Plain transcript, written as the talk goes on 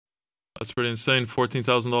That's pretty insane.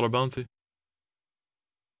 $14,000 bounty.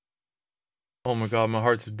 Oh my god, my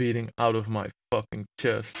heart's beating out of my fucking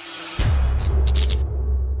chest.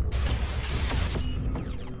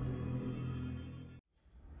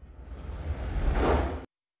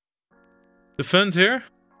 Defend here.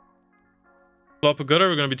 Flop a gutter,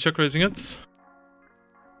 we're gonna be check raising it.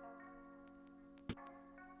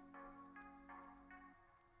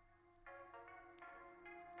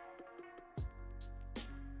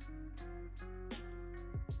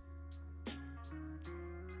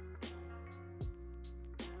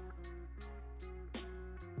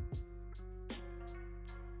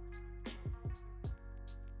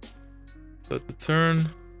 Let the turn.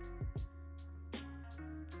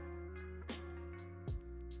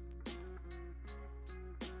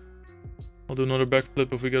 I'll do another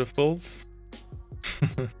backflip if we get a fold.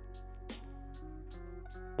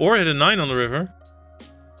 Or hit a 9 on the river.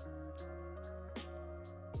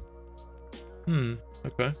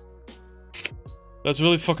 Okay. That's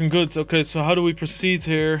really fucking good. Okay, so how do we proceed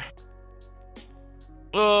here?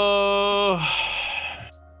 I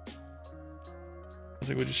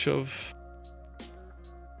think we just shove.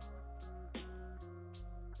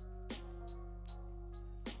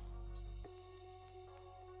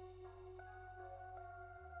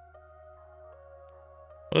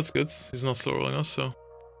 Well, that's good. He's not slow rolling us, so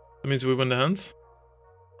that means we win the hand.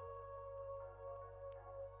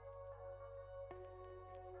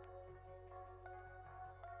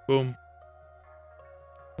 Boom.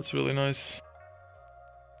 That's really nice.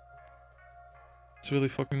 It's really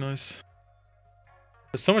fucking nice.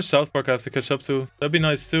 There's so much South Park I have to catch up to. That'd be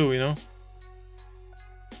nice too, you know?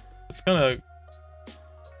 It's kind of...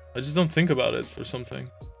 I just don't think about it or something.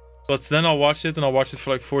 But then I'll watch it, and I'll watch it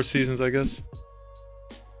for like 4 seasons, I guess.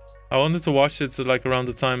 I wanted to watch it like around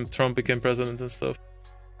the time Trump became president and stuff.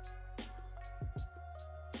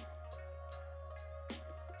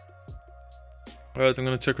 Alright, I'm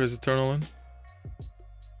gonna check raise Eternal in. I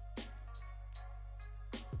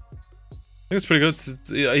think it's pretty good.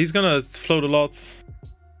 Yeah, he's gonna float a lot.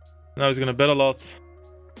 Now he's gonna bet a lot.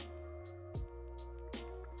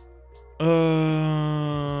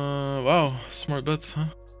 Wow, smart bets, huh?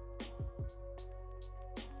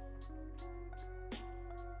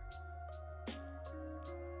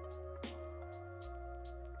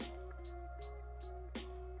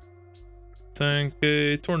 Tank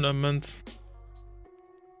a tournament.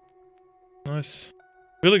 Nice.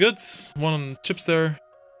 Really good. 1 chips there.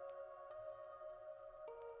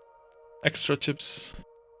 Extra chips.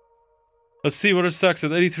 Let's see what it stacks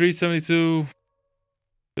at 83, 72.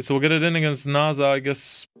 Okay, so we'll get it in against NASA, I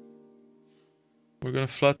guess. We're gonna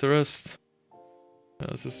flat the rest. Yeah,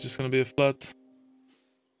 this is just gonna be a flat.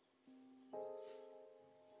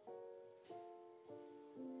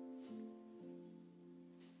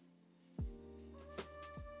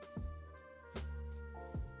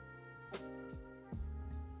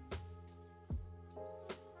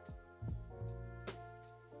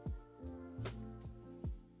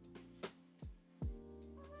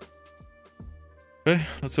 Okay,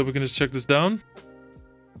 let's hope we can just check this down.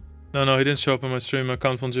 No, he didn't show up on my stream. I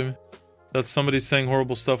can't phone Jimmy. That's somebody saying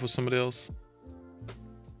horrible stuff with somebody else.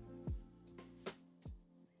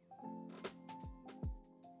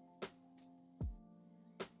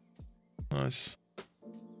 Nice.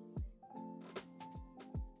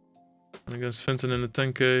 And against Fenton in the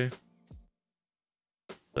 10k.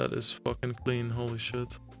 That is fucking clean. Holy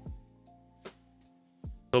shit.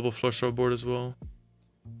 Double flush draw board as well.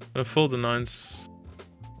 Gonna fold the 9s.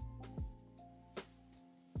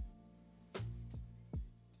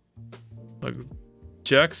 Like,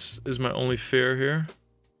 jacks is my only fear here.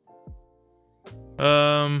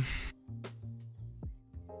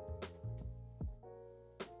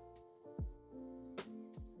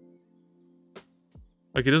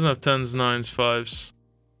 Like, he doesn't have 10s, 9s, 5s.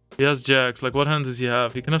 He has jacks. Like, what hand does he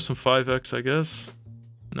have? He can have some 5x, I guess.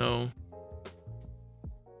 No.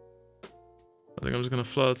 I think I'm just gonna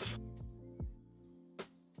flat.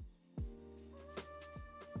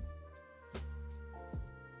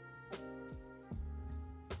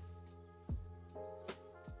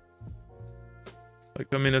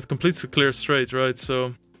 Like, I mean, it completes a clear straight, right?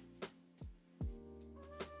 So...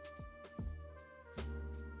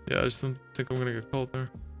 yeah, I just don't think I'm gonna get called there.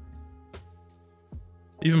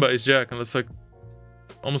 Even by his jack, and that's like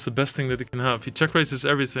almost the best thing that he can have. He check raises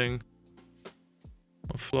everything.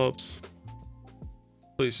 On flops.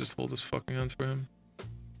 Please just hold this fucking hand for him.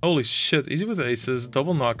 Holy shit, easy with aces,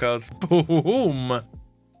 double knockout. Boom!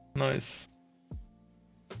 Nice.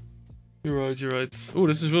 You're right, you're right. Oh,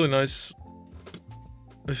 this is really nice.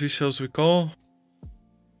 If he shows, we call.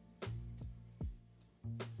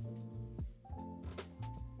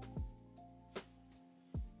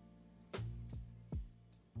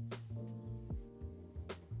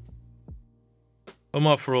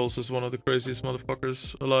 Off rolls is one of the craziest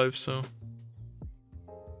motherfuckers alive, so.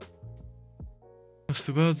 That's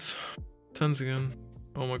too bad. Tens again.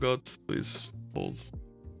 Oh my god, please. Balls.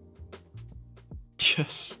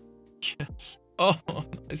 Yes. Yes. Oh,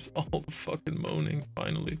 nice. All the fucking moaning,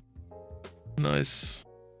 finally. Nice.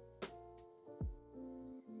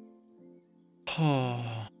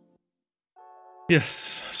 Oh.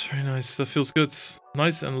 Yes, that's very nice. That feels good.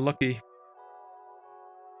 Nice and lucky.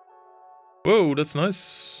 Whoa, that's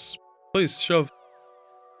nice. Please, shove.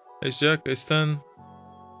 Ace Jack, Ace 10.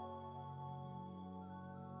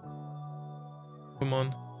 Come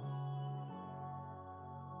on.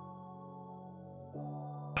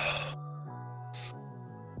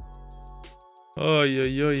 Oh,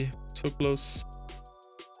 yeah. So close.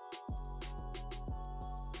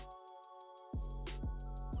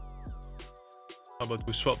 How about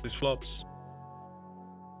we swap these flops?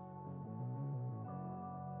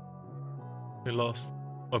 We lost.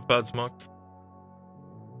 My pad's mocked.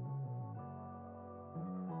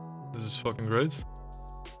 This is fucking great.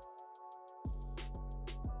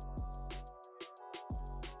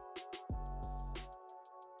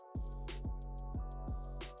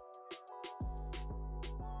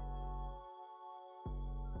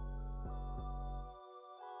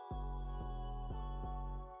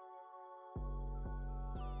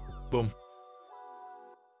 Boom.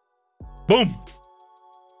 Boom!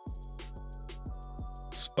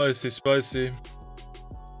 Spicy, spicy.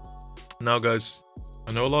 Now, guys,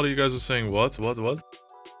 I know a lot of you guys are saying, what?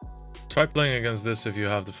 Try playing against this if you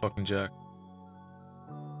have the fucking jack.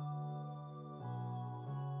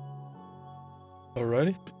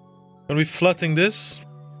 Alrighty. Gonna be flatting this.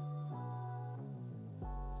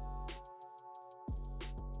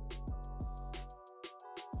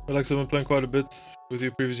 Alex, I've been playing quite a bit with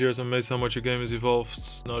you previous years. I'm amazed how much your game has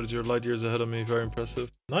evolved now that you're light years ahead of me. Very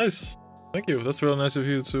impressive. Nice. Thank you. That's real nice of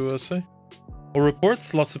you to say. Or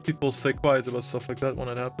reports. Lots of people stay quiet about stuff like that when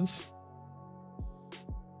it happens.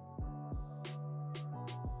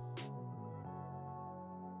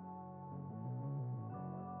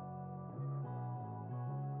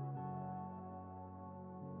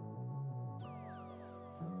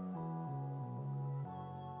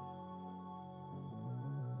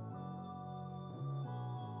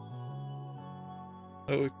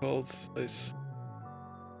 Oh, we called ice.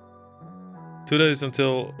 2 days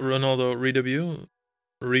until Ronaldo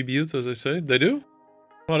reboot, as I say. They do?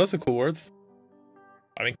 Oh, that's a cool word.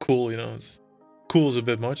 I mean, cool, you know. It's cool is a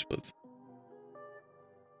bit much, but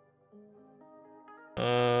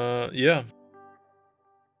yeah.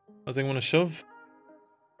 I think I want to shove.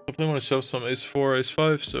 Definitely want to shove some ace 4, ace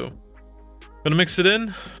 5. So gonna mix it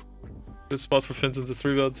in. Good spot for Finton to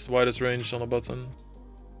 3-bet. Widest range on a button.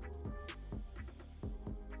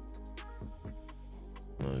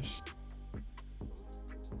 Nice.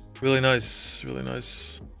 Really nice, really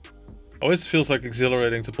nice. Always feels like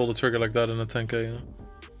exhilarating to pull the trigger like that in a 10k, you know?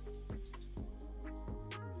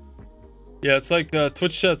 Yeah, it's like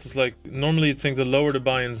Twitch chats is like, normally you'd think the lower the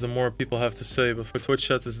buy-ins, the more people have to say, but for Twitch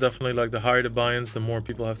chats it's definitely like the higher the buy-ins, the more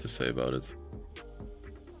people have to say about it.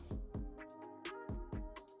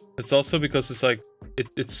 It's also because it's like,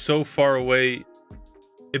 it's so far away,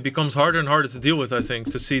 it becomes harder and harder to deal with, I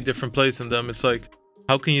think, to see different plays in them. It's like,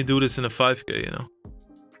 how can you do this in a 5k, you know?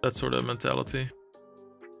 That sort of mentality.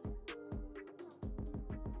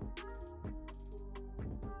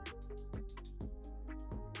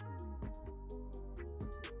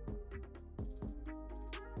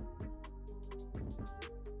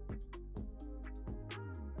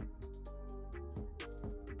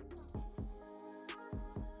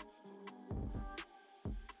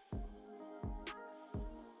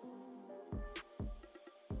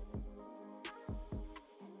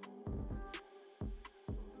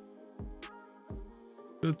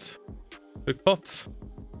 Good. Big pot.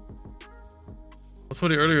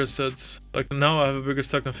 Somebody earlier said, like, now I have a bigger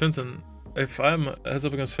stack than Finton. If I'm heads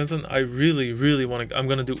up against Finton, I really want to... I'm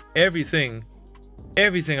gonna do everything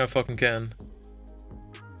I fucking can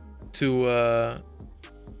to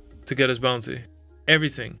get his bounty.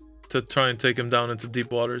 Everything. To try and take him down into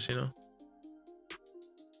deep waters, you know?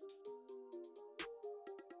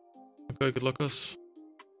 Okay, good luck us.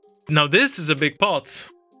 Now this is a big pot.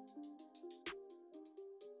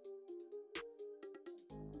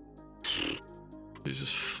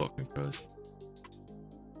 Jesus fucking Christ.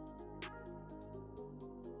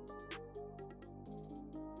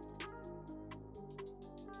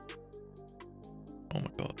 Oh my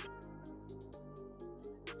god.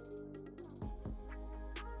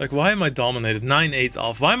 Like, why am I dominated? 9-8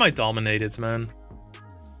 off. Why am I dominated, man?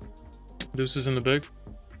 Deuces in the big.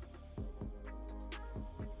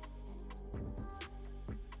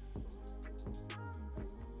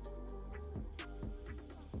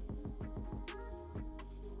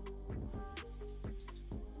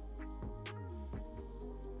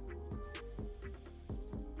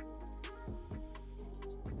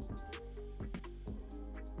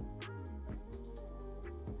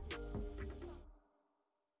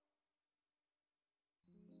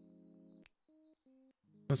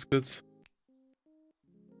 That's good.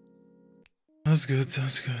 That's good,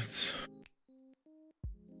 that's good.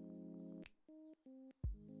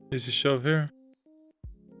 Easy shove here.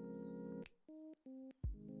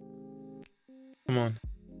 Come on.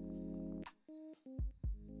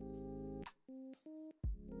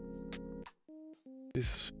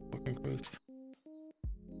 Jesus fucking Christ.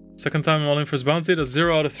 Second time I'm all in for his bounty. That's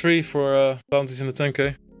 0 out of 3 for bounties in the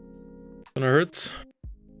 10k. Gonna hurt.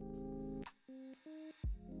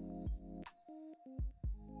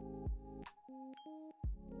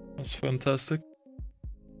 That's fantastic.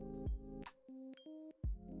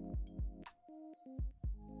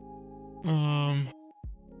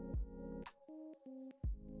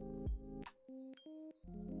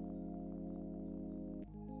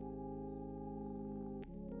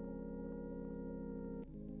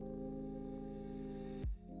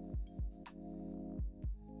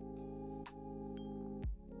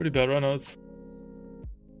 Pretty bad runouts.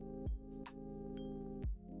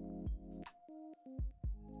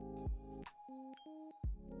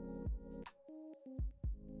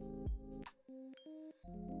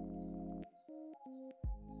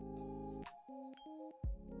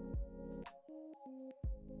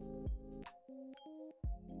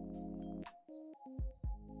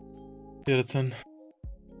 Get a 10.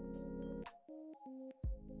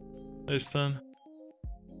 Ace 10.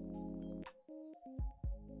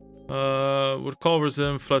 Would call versus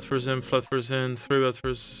him, flat versus him, flat versus him, 3-bet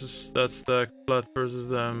versus that stack, flat versus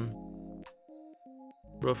them,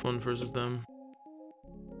 rough one versus them.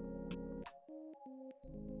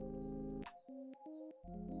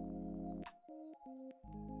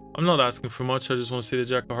 I'm not asking for much, I just want to see the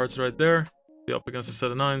jack of hearts right there, be up against a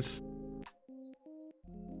set of 9s.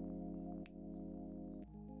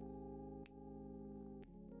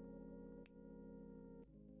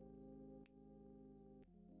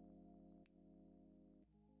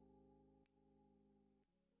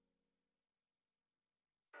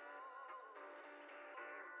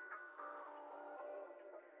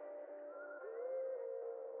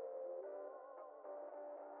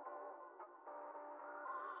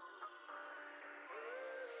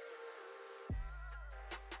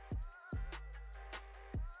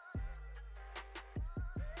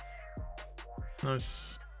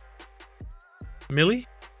 Nice. Millie?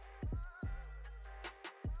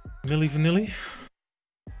 Millie Vanilli?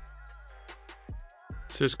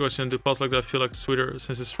 Serious question, do pots like that feel like sweeter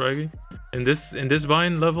since it's fraggy? In this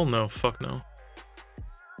bind level? No, fuck no.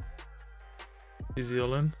 Easy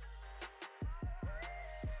all in.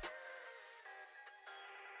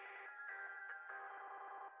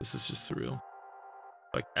 This is just surreal.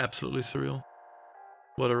 Like absolutely surreal.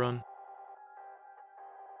 What a run.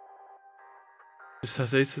 Just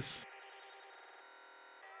has aces.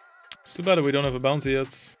 It's too bad that we don't have a bounty yet.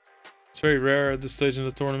 It's very rare at this stage in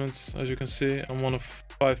the tournaments, as you can see. I'm one of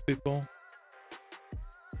 5 people.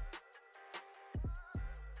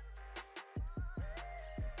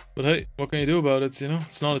 But hey, what can you do about it, you know?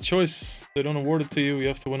 It's not a choice. They don't award it to you. You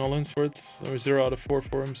have to win all ins for it. Or 0 out of 4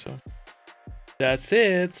 for him, so... That's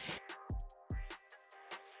it!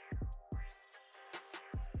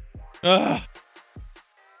 Ah!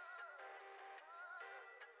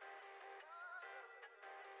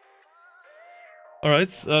 Alright,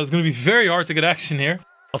 it's gonna be very hard to get action here.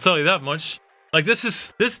 I'll tell you that much. Like,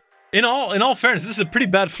 in all fairness, this is a pretty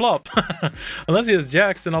bad flop. Unless he has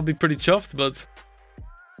jacks, then I'll be pretty chuffed, but...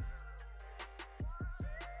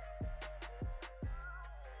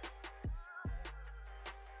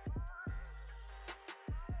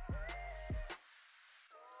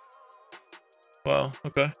 Wow,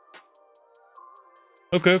 okay.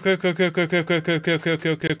 Okay.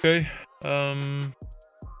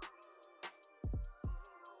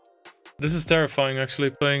 This is terrifying,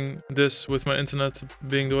 actually, playing this with my internet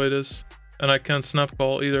being the way it is. And I can't snap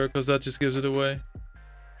call either, because that just gives it away.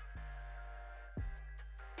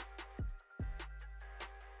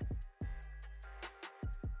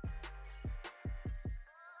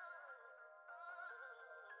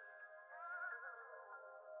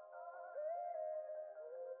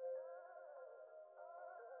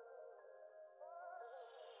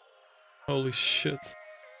 Holy shit.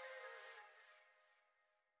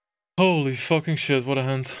 Holy fucking shit, what a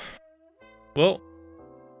hand. Well,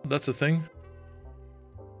 that's a thing.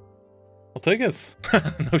 I'll take it.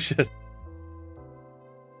 No shit.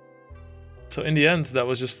 So in the end, that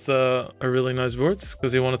was just a really nice board,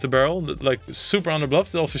 because he wanted to barrel. Like, super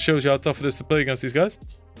underbluffed. It also shows you how tough it is to play against these guys.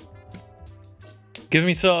 Give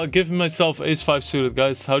myself ace-5 suited,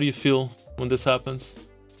 guys. How do you feel when this happens?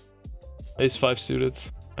 Ace-5 suited,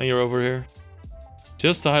 and you're over here.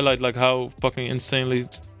 Just to highlight like how fucking insanely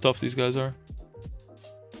tough these guys are.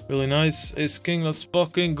 Really nice. Ace king, let's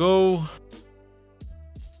fucking go.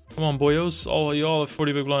 Come on, boyos. All y'all have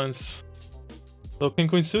 40 big blinds. Low king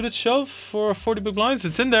queen suited shove for 40 big blinds.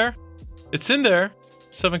 It's in there. It's in there.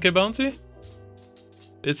 7k bounty.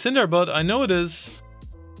 It's in there, bud. I know it is.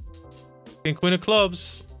 King queen of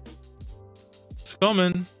clubs. It's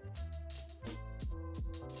coming.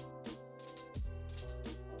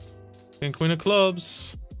 King queen of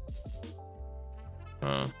clubs.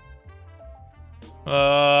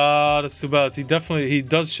 That's too bad. He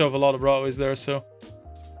does shove a lot of broadways there, so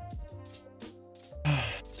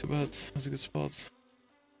too bad. That's a good spot.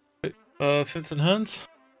 Okay. Fins in hand.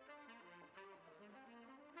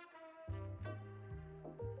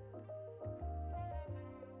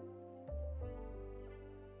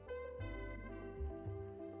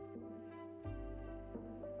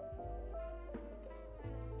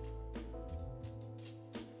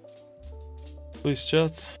 Please,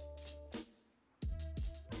 chat.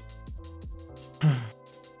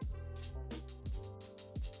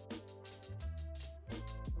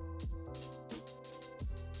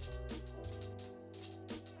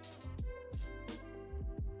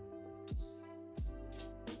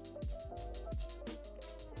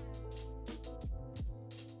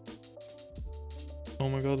 Oh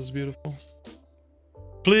my god, it's beautiful.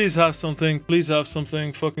 Please have something. Please have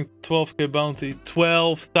something. Fucking 12k bounty.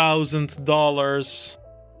 $12,000.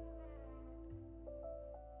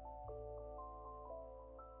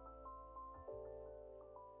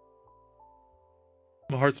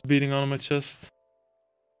 My heart's beating on my chest.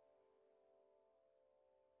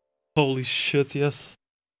 Holy shit, yes.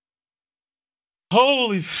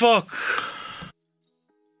 Holy fuck.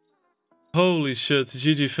 Holy shit.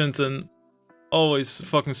 GG Finton. Always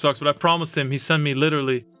fucking sucks, but I promised him. He sent me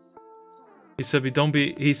literally. He said,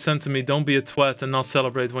 he sent to me, don't be a twat and not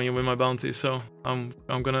celebrate when you win my bounty. So I'm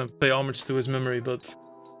gonna pay homage to his memory, but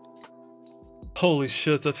holy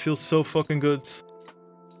shit, that feels so fucking good.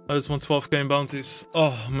 I just won 12k in bounties.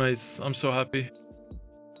 Oh, mate, I'm so happy.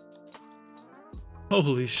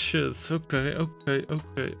 Holy shit. Okay.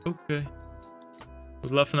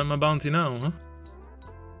 Was laughing at my bounty now, huh?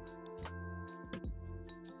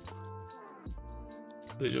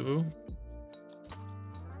 Deja vu.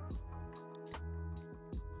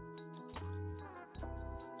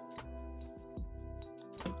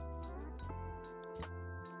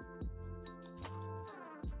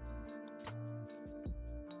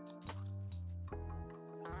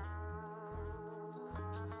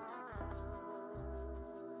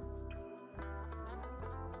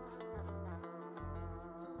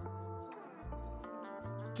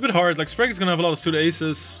 It's a bit hard. Like, Sprague is gonna have a lot of suited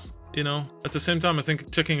aces. You know, at the same time, I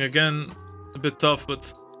think checking again a bit tough,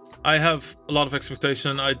 but I have a lot of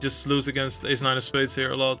expectation. I just lose against ace 9 of spades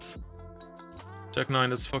here a lot. Jack 9,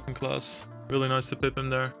 that's fucking class. Really nice to pip him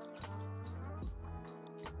there.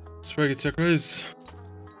 Spraggy check raise.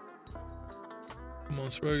 Come on,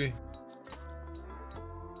 Spraggy.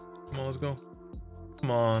 Come on, let's go.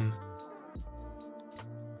 Come on.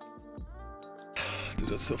 Dude,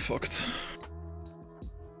 that's so fucked.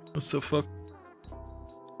 That's so fucked.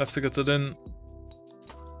 I have to get that in.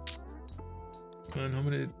 Man, how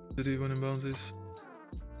many did he win in bounties?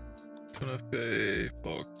 2.5k.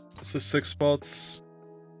 Fuck. That's just 6 spots.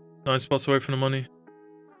 9 spots away from the money.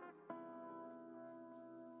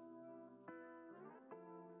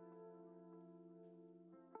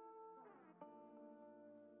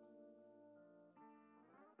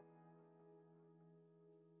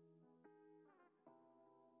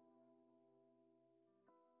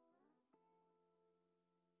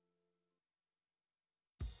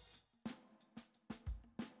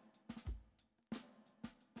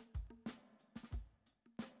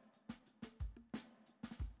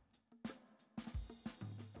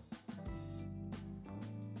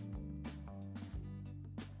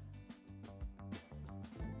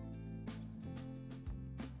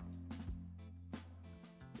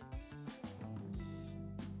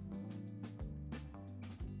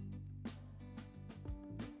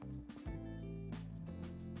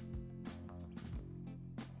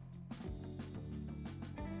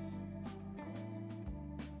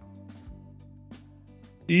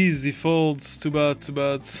 Easy folds, too bad, too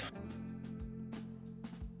bad.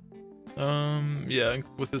 Yeah,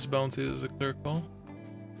 with this bounty is a clear call.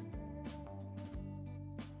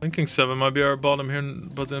 Thinking 7 might be our bottom here,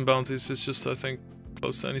 but in bounties it's just, I think,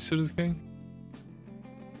 close to any suited king.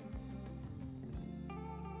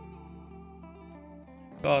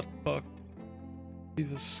 God, fuck.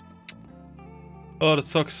 Jesus. Oh, that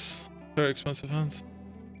sucks. Very expensive hand.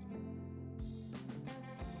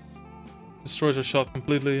 Destroys our shot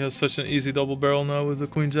completely. Has such an easy double barrel now with the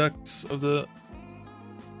queen jacks of the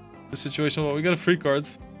the situation. Well, we got a free card.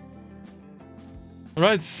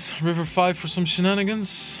 Alright, river 5 for some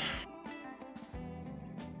shenanigans.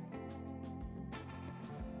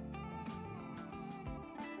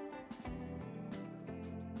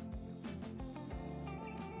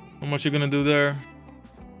 How much you gonna do there?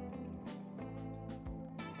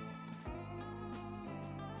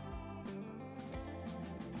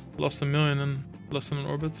 Lost 1 million in less than an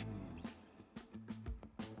orbit.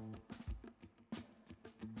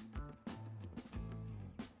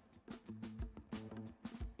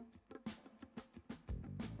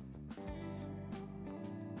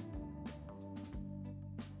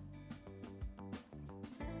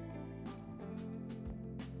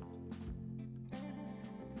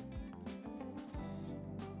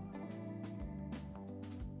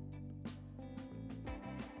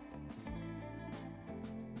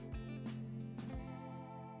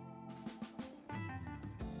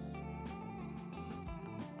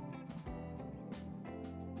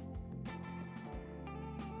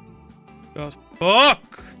 God,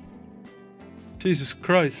 fuck! Jesus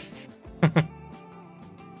Christ.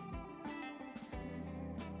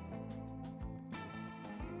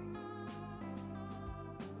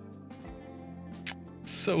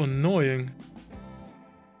 So annoying.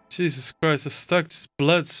 Jesus Christ, the stack just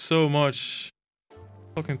bled so much.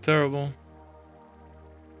 Fucking terrible.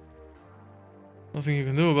 Nothing you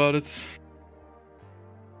can do about it.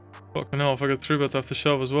 Fucking hell, if I get 3-bet after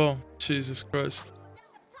shove as well. Jesus Christ.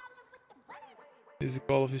 Easy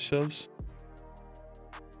call if he shoves.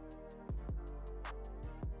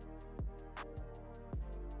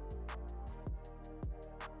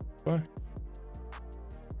 Bye.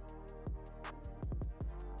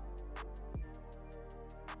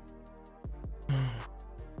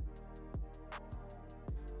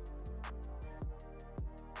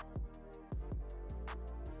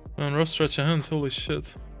 Man, rough stretch of hands, holy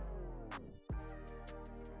shit.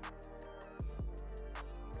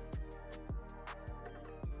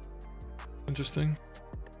 Interesting.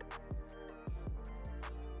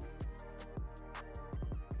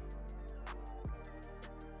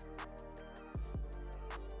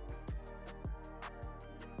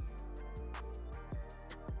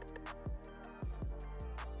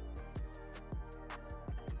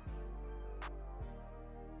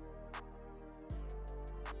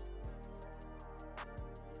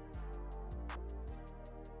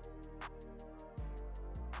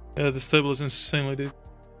 Yeah, this table is insanely deep.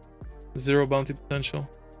 0 bounty potential.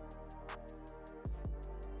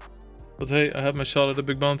 But hey, I had my shot at a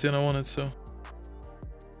big bounty and I won it, so...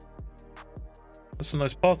 That's a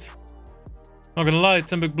nice pot. Not gonna lie,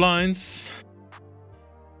 10 big blinds.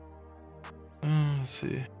 Let's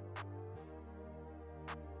see.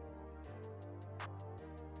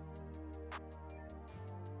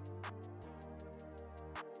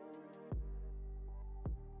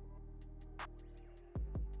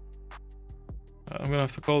 I'm gonna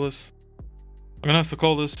have to call this. I'm gonna have to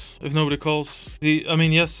call this if nobody calls. I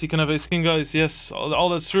mean, yes, he can have ace king, guys. Yes, all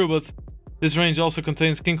that's true, but this range also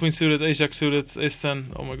contains king queen suited, ace jack suited, ace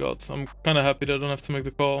 10. Oh my god, I'm kind of happy that I don't have to make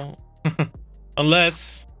the call.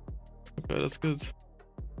 Unless... Okay, that's good.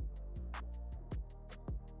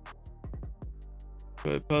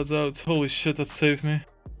 Okay, pads out. Holy shit, that saved me.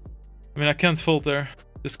 I mean, I can't fold there.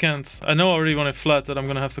 Just can't. I know already when I flat that I'm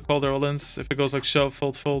gonna have to call their all-ins. If it goes like shove,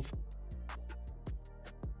 fold, fold.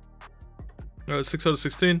 Alright, 6 out of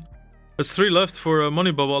 16. There's 3 left for a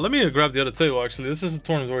money bubble. Let me grab the other table, actually. This is a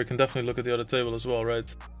tournament where you can definitely look at the other table as well,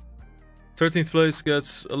 right? 13th place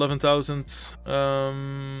gets 11,000.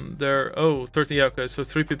 There... Oh, 13... Yeah, okay, so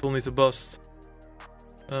 3 people need to bust.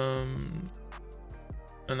 And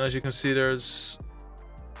as you can see, there's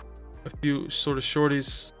a few sort of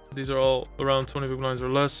shorties. These are all around 20 big blinds or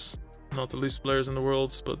less. Not the least players in the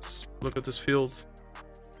world, but look at this field.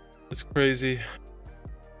 It's crazy.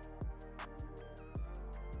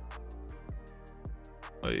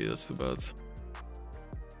 Oh yeah, that's too bad.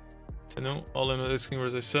 So no, all in with ace king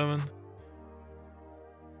versus a7.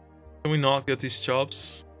 Can we not get these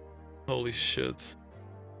chops? Holy shit.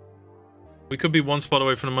 We could be 1 spot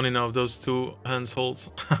away from the money now if those 2 hands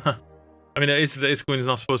hold. I mean, the ace queen is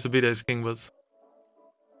not supposed to be the ace king, but...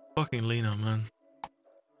 Fucking Lena, man.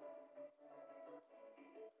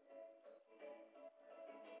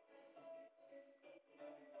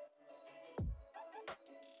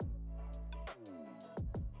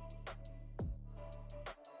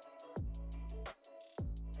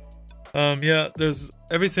 Yeah, there's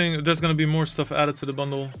everything. There's gonna be more stuff added to the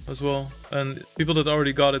bundle as well, and people that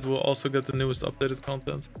already got it will also get the newest updated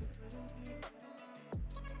content.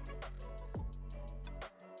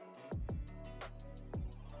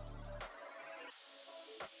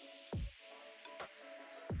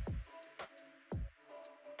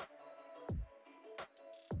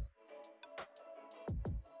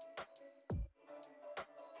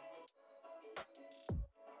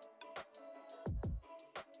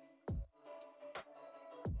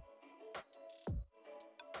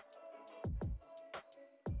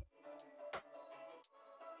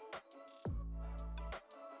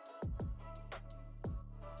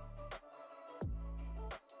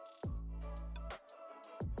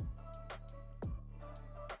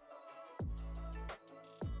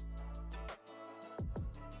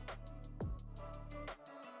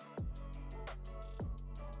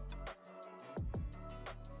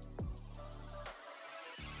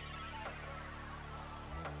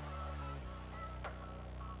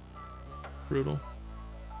 Brutal.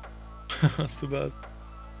 That's too bad.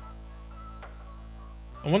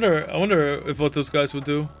 I wonder if what those guys would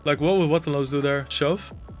do. Like, what would Waterloos do there?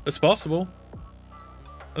 Shove? It's possible.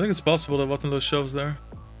 I think it's possible that Waterloos shoves there.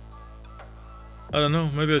 I don't know.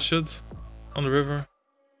 Maybe I should. On the river.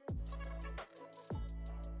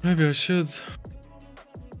 Maybe I should.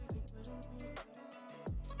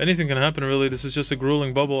 Anything can happen, really. This is just a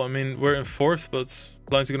grueling bubble. I mean, we're in 4th, but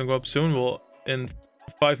blinds are gonna go up soon. Well, in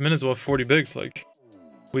 5 minutes, we'll have 40 bigs. Like,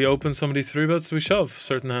 we open somebody 3 bets, we shove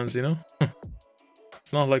certain hands, you know?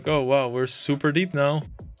 It's not like, oh, wow, we're super deep now.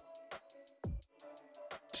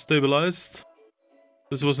 Stabilized.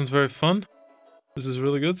 This wasn't very fun. This is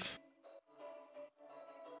really good.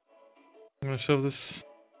 I'm gonna shove this.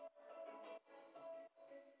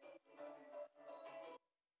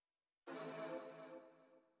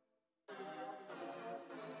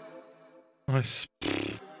 Nice.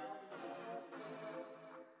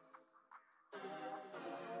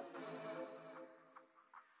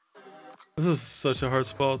 This is such a hard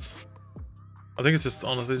spot. I think it's just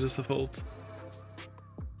honestly just a fold.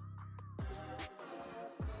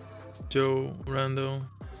 Joe, Rando.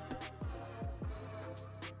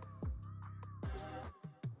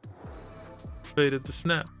 Faded the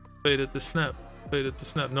snap. Faded the snap. Faded the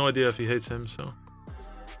snap. No idea if he hates him, so.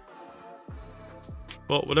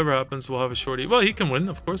 Well, whatever happens, we'll have a shorty. Well, he can win,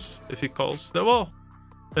 of course, if he calls. That, well,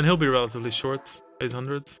 then he'll be relatively short.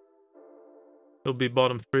 800. He'll be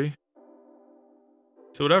bottom 3.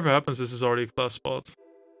 So whatever happens, this is already a class spot.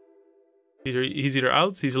 He's either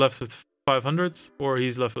out, he's left with 500, or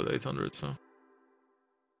he's left with 800, so.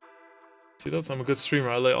 See, that's, I'm a good streamer.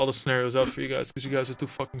 I lay all the scenarios out for you guys, because you guys are too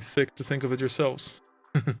fucking thick to think of it yourselves.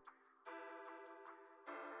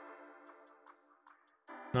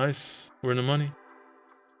 Nice. We're in the money.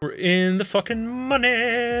 We're in the fucking money.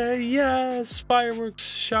 Yes. Fireworks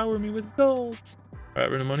shower me with gold. Alright,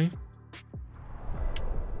 we're in the money.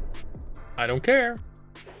 I don't care.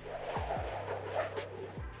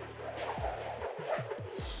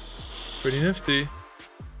 Pretty nifty.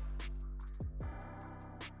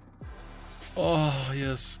 Oh,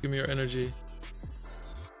 yes. Give me your energy.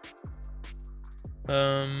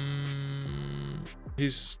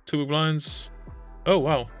 He's 2 big blinds. Oh,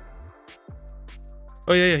 wow.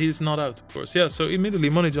 Oh, yeah, he's not out, of course. Yeah, so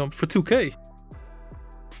immediately money jump for 2k.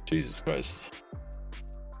 Jesus Christ.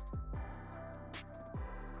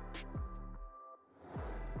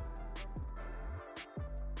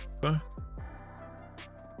 Okay.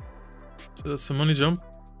 So that's a money jump.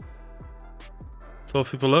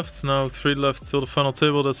 12 people left. Now 3 left till the final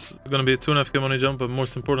table. That's gonna be a 2.5k money jump, but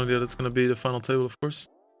most importantly, that's gonna be the final table, of course.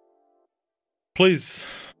 Please,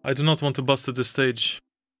 I do not want to bust at this stage.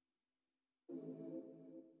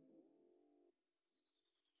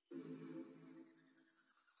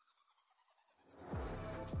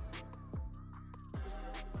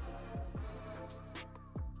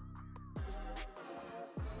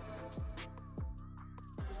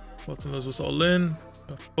 Bottom was all in.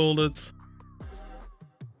 Folded.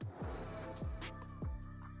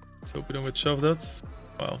 Let's hope we don't get shoved that.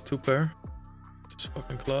 Wow, 2 pair. This is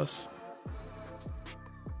fucking class.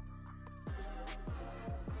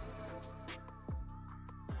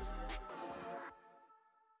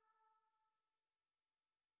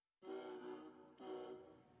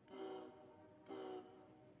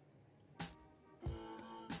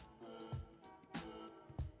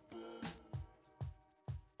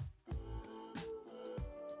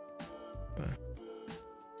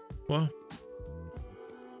 Wow.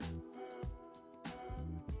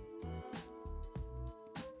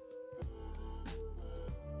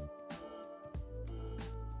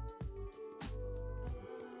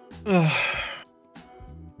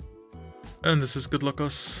 And this is good luck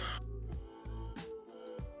us.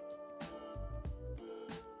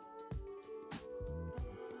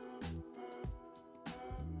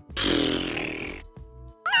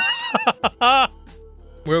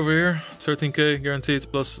 We're over here, 13k guaranteed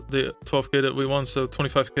plus the 12k that we won, so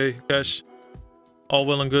 25k cash. All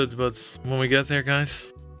well and good, but when we get there,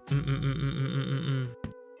 guys,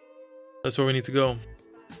 that's where we need to go.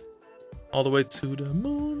 All the way to the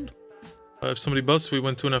moon. If somebody busts, we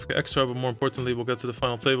win 2.5k extra, but more importantly, we'll get to the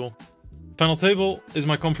final table. Final table is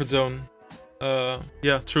my comfort zone.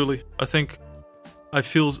 Yeah, truly. I think I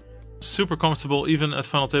feel super comfortable even at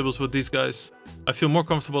final tables with these guys. I feel more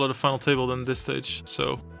comfortable at a final table than this stage,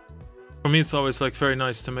 so for me it's always like very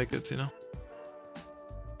nice to make it, you know.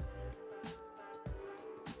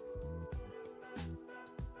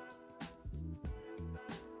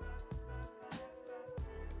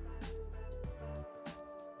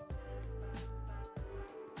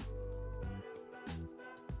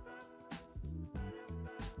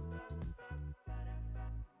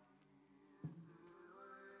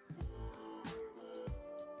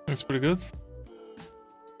 That's pretty good.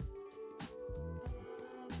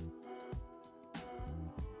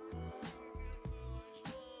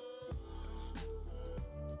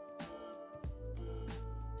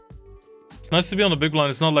 It's nice to be on the big blind.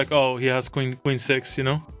 It's not like, oh, he has queen 6, you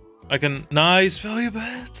know? I can... Nice value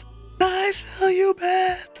bet! Nice value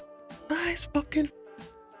bet! Nice fucking...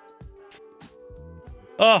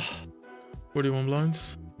 Ah! 41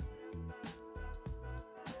 blinds.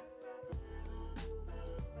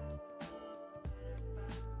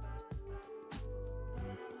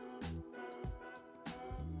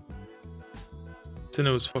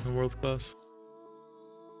 Tino was fucking world class.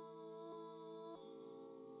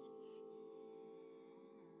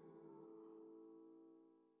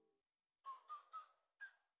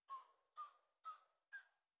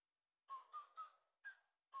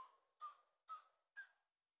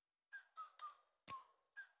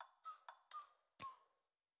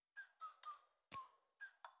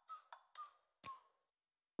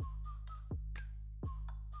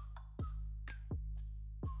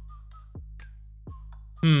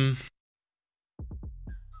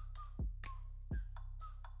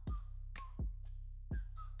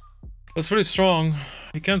 That's pretty strong.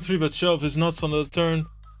 He can't 3-bet shove his nuts on the turn.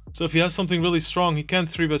 So if he has something really strong, he can't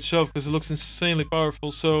 3-bet shove because it looks insanely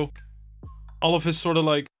powerful. So all of his sort of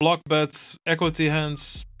like block bets, equity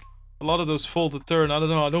hands, a lot of those fold the turn. I don't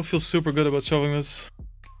know. I don't feel super good about shoving this.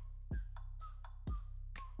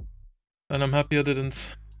 And I'm happy I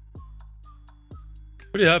didn't.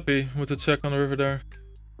 Pretty happy with the check on the river there.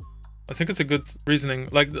 I think it's a good reasoning.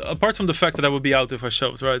 Like, apart from the fact that I would be out if I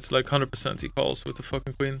shoved, right? It's like 100% he calls with the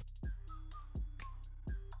fucking queen.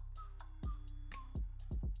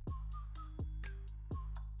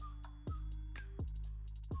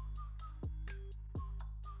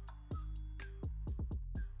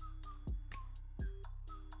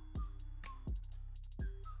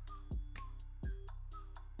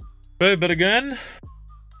 Okay, bet again.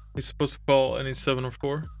 He's supposed to call any 7 or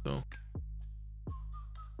 4, so...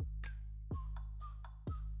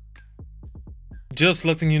 Just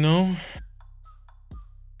letting you know.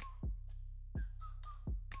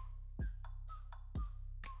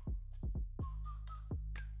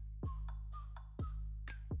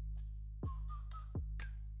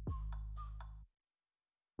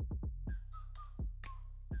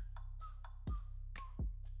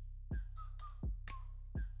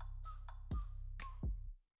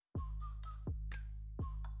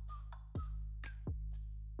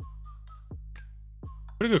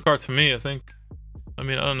 Pretty good card for me, I think. I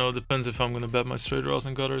mean, I don't know, it depends if I'm gonna bet my straight draws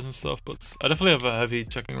and gutters and stuff, but I definitely have a heavy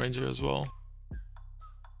checking ranger as well.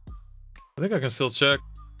 I think I can still check.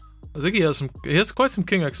 I think he has quite some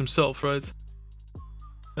king X himself, right?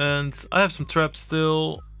 And I have some traps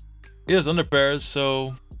still. He has under pairs,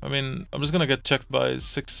 so I mean, I'm just gonna get checked by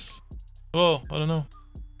 6. Oh, I don't know.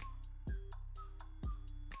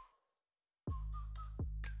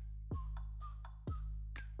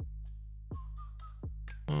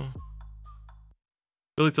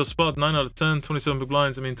 Really tough spot, 9 out of 10, 27 big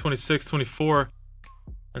blinds, I mean 26, 24.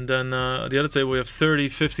 And then at the other table we have 30,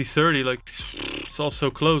 50, 30, like, it's all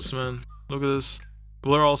so close, man. Look at this.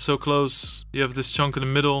 We're all so close. You have this chunk in the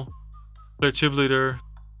middle. Clear chip leader.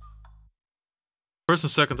 First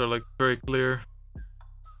and second are like very clear.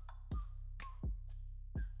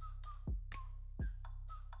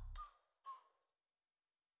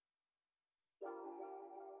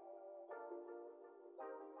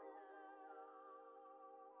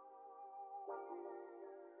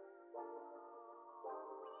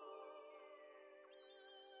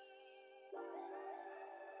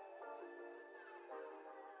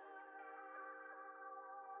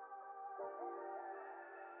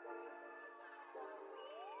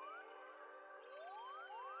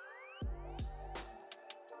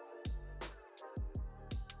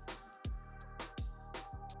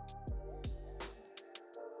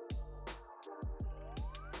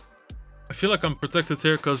 I feel like I'm protected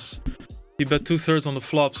here because he bet 2/3 on the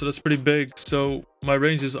flop, so that's pretty big. So my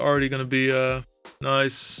range is already gonna be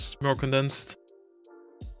nice, more condensed.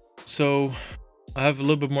 So I have a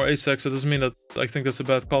little bit more ace-x. That doesn't mean that I think that's a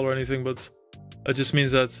bad call or anything, but it just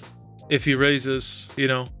means that if he raises, you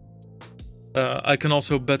know, I can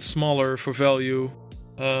also bet smaller for value.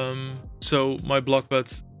 So my block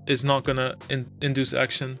bet is not gonna induce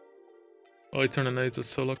action. Oh, he turned an 8. That's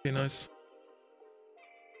so lucky. Nice.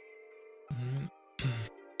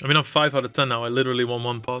 I mean, I'm 5 out of 10 now. I literally won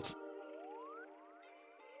 1 pot.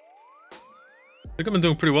 I think I've been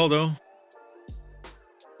doing pretty well though.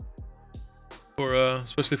 For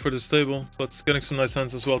especially for this table, but getting some nice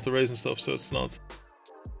hands as well to raise and stuff. So it's not,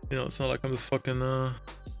 you know, it's not like I'm the fucking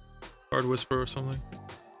card whisperer or something.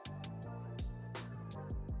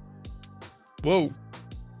 Whoa.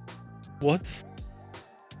 What?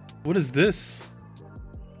 What is this?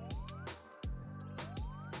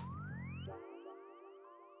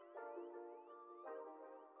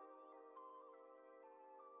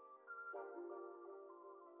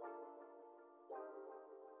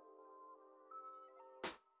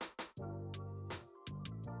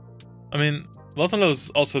 I mean,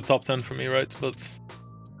 Veldhuis also top 10 for me, right? But,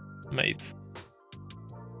 mate.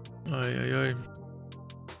 Ay, ay, ay.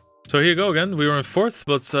 So here you go again. We were in 4th,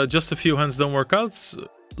 but just a few hands don't work out.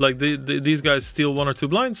 Like, these guys steal 1 or 2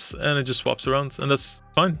 blinds, and it just swaps around, and that's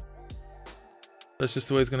fine. That's just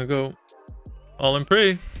the way it's gonna go. All in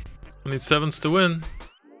pre. We need 7s to win.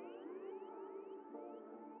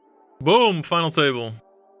 Boom! Final table.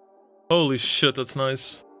 Holy shit, that's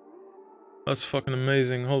nice. That's fucking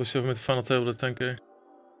amazing. Holy shit, we made the final table to 10k.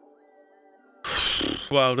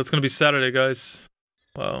 Wow, that's gonna be Saturday, guys.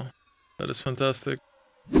 Wow, that is fantastic.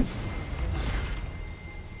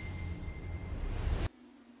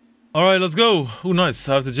 Alright, let's go. Ooh, nice.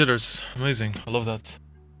 I have the jitters. Amazing. I love that.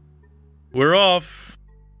 We're off.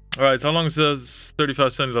 Alright, how long is this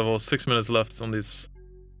 35 cent level? 6 minutes left on this.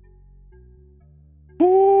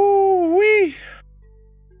 Ooh-wee.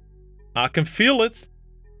 I can feel it.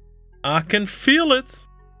 I can feel it.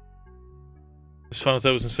 This final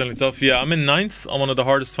table was insanely tough. Yeah, I'm in 9th on one of the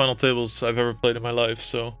hardest final tables I've ever played in my life,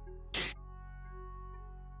 so...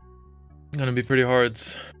 gonna be pretty hard.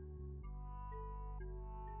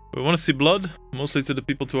 We want to see blood, mostly to the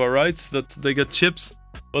people to our right, that they get chips.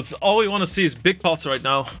 But all we want to see is big pots right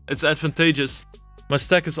now. It's advantageous. My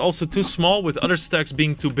stack is also too small, with other stacks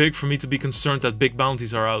being too big for me to be concerned that big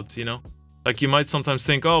bounties are out, you know? Like, you might sometimes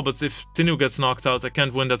think, oh, but if Tinu gets knocked out, I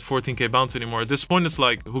can't win that 14k bounty anymore. At this point, it's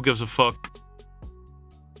like, who gives a fuck?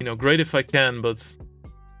 You know, great if I can, but...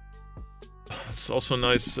 it's also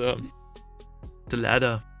nice, the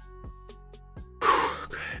ladder.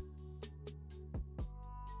 Okay.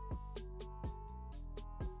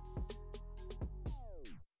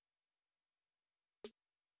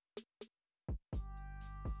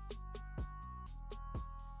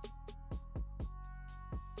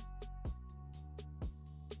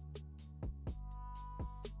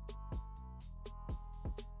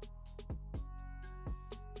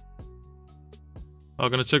 I'm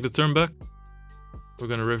gonna check the turn back. We're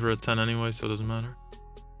gonna river at 10 anyway, so it doesn't matter.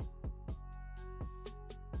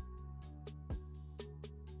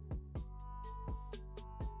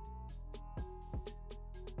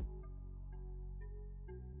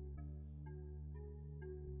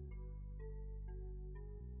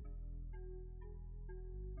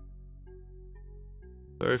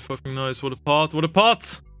 Very fucking nice. What a pot. What a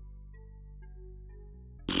pot!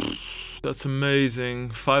 That's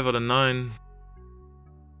amazing. 5 out of 9.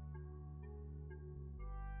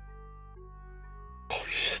 Holy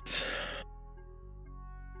shit.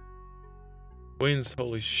 Queens,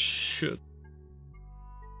 holy shit.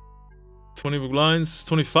 20 big blinds,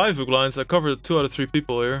 25 big blinds. I covered 2 out of 3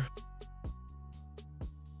 people here.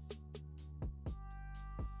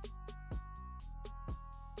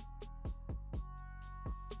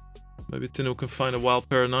 Maybe Tino can find a wild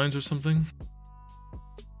pair of 9s or something.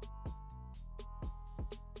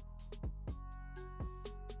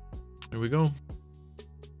 Here we go.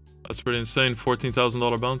 That's pretty insane.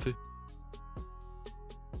 $14,000 bounty.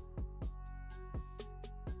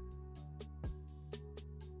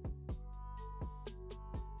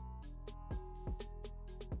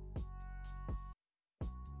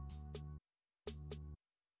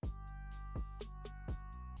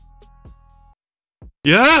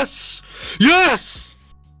 Yes! Yes!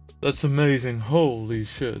 That's amazing. Holy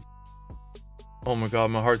shit. Oh my god,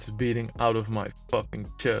 my heart's beating out of my fucking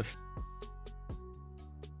chest.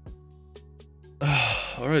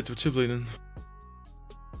 Alright, we're chip bleeding.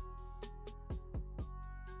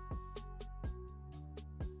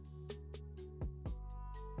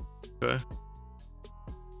 Okay.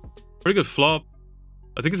 Pretty good flop.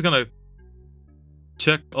 I think it's gonna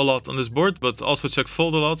check a lot on this board, but also check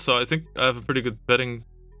fold a lot, so I think I have a pretty good betting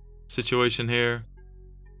situation here.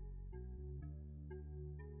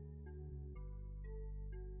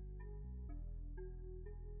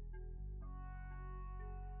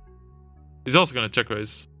 He's also gonna check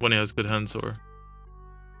raise when he has good hands, or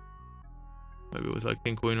maybe with like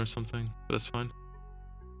king queen or something. But that's fine.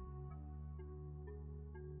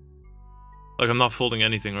 Like, I'm not folding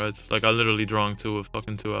anything, right? Like, I'm literally drawing to a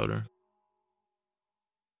fucking 2-outer.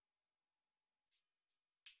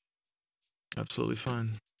 Absolutely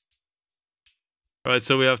fine. Alright,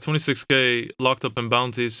 so we have 26k locked up in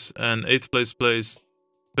bounties, and 8th place plays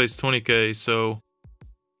 20k, so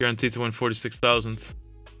guaranteed to win 46,000.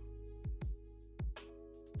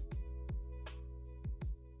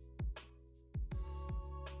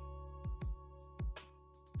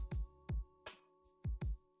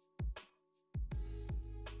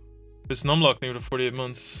 It's numlock near the 48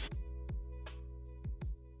 months.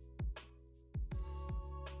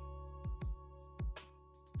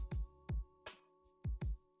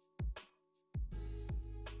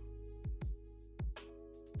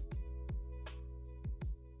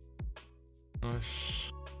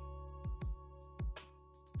 Nice.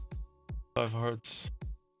 5 hearts.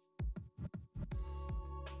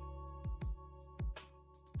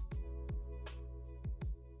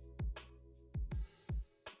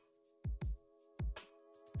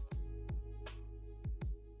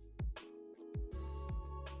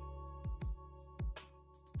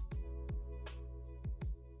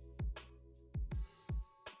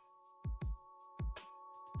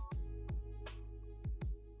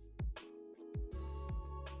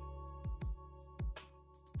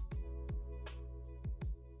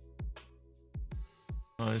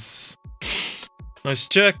 Nice. Nice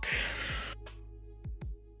check.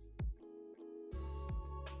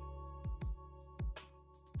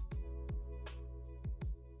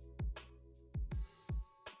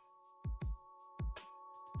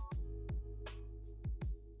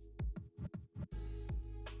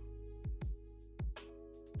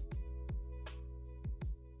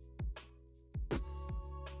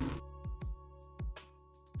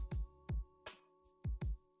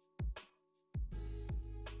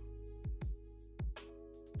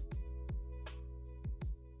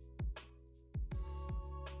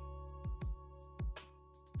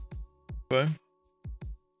 Okay.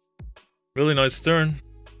 Really nice turn.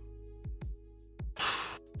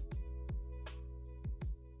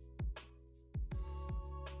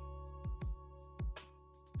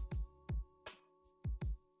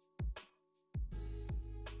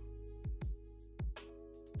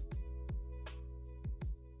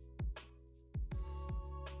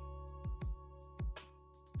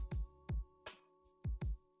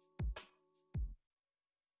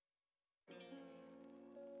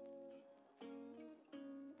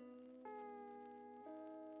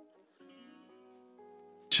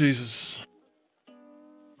 Jesus.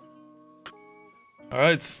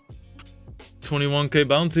 Alright. 21k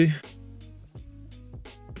bounty.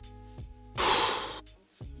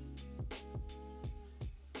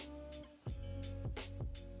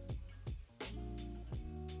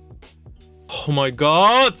 Oh my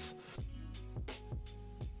god!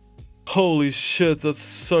 Holy shit, that's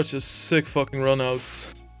such a sick fucking run out.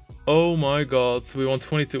 Oh my god, we won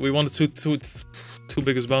 22. We won the two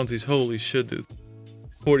biggest bounties. Holy shit, dude.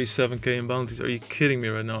 47k in bounties. Are you kidding me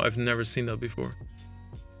right now? I've never seen that before.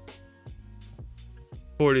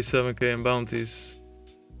 47k in bounties.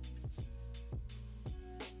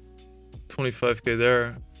 25k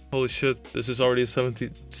there. Holy shit, this is already a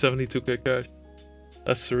 72k cash.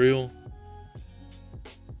 That's surreal.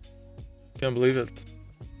 Can't believe it.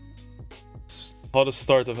 It's the hottest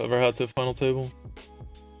start I've ever had to a final table.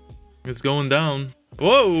 It's going down.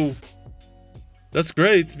 Whoa! That's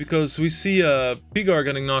great, because we see Pigar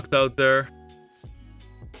getting knocked out there.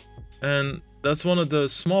 And that's one of the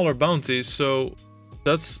smaller bounties, so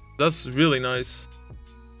that's really nice.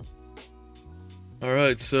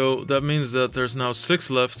 Alright, so that means that there's now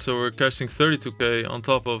 6 left, so we're cashing 32k on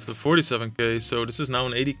top of the 47k, so this is now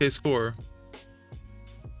an 80k score.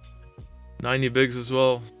 90 bigs as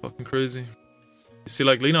well, fucking crazy. You see,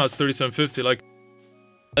 like, Lena has 3750, like,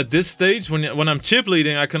 at this stage, when I'm chip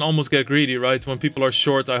leading, I can almost get greedy, right? When people are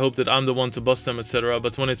short, I hope that I'm the one to bust them, etc.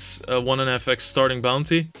 But when it's a 1.5x starting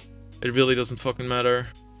bounty, it really doesn't fucking matter.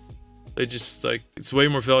 They just, like, it's way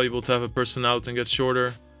more valuable to have a person out and get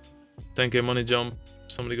shorter. 10k money jump,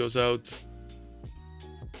 somebody goes out.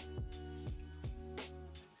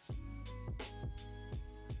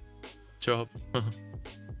 Job.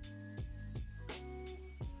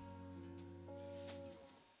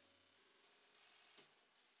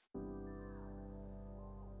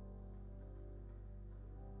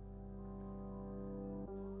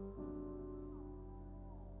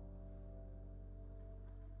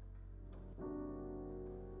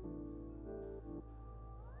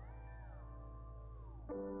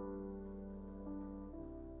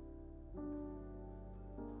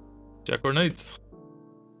 Jack or Nate?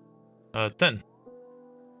 10%.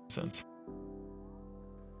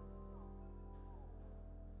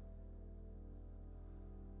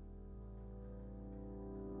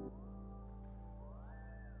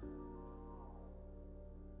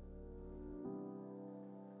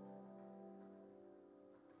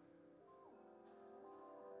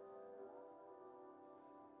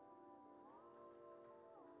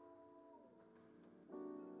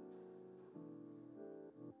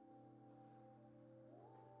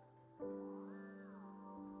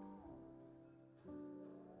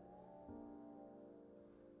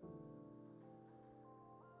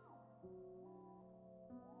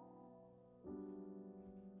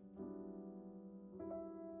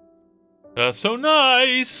 That's so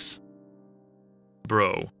nice!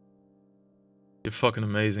 Bro. You're fucking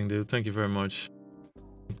amazing, dude. Thank you very much.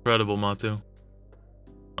 Incredible, Matu.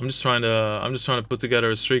 I'm just trying to put together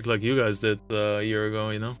a streak like you guys did a year ago,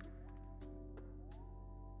 you know?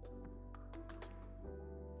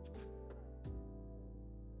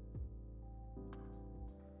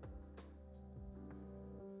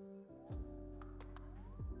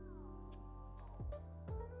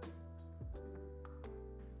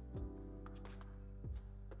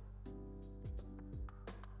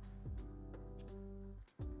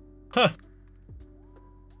 Huh.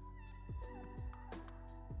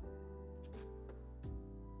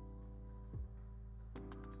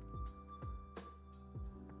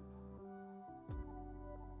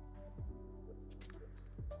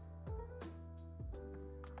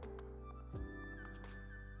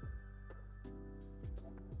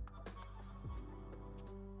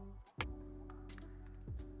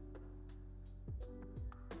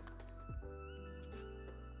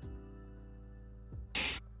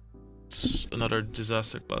 Another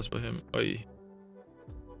disaster class by him. Oi.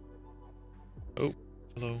 Oh,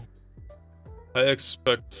 hello. I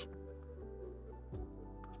expect...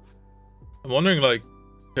 I'm wondering, like...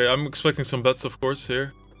 Okay, I'm expecting some bets, of course,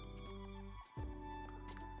 here.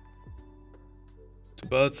 2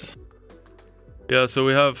 bets. Yeah, so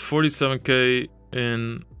we have 47k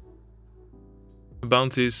in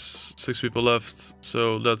bounties, 6 people left.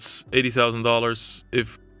 So that's $80,000.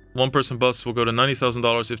 If one person busts, we'll go to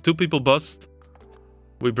 $90,000. If 2 people bust,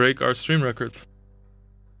 we break our stream record.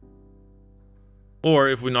 Or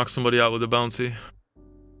if we knock somebody out with a bounty,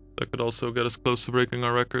 that could also get us close to breaking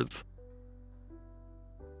our records.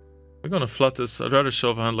 We're gonna flat this. I'd rather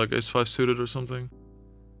shove a hand like ace-5 suited or something.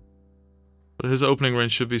 But his opening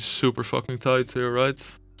range should be super fucking tight here, right?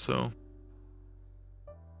 So...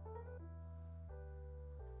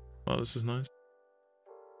 Oh, this is nice.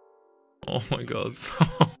 Oh my god.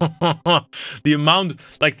 The amount,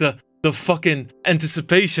 like the fucking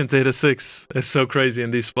anticipation to hit a 6 is so crazy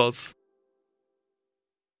in these spots.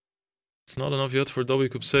 It's not enough yet for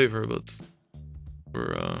WCOOP saver, but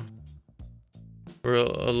we're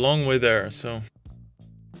a long way there, so...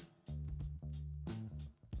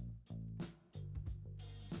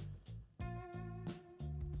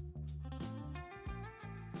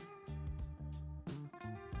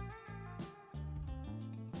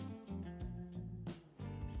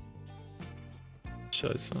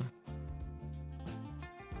 Scheiße.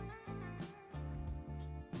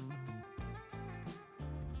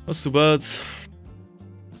 That's too bad.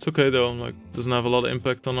 It's okay though, like, doesn't have a lot of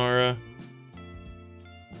impact on our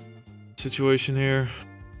situation here.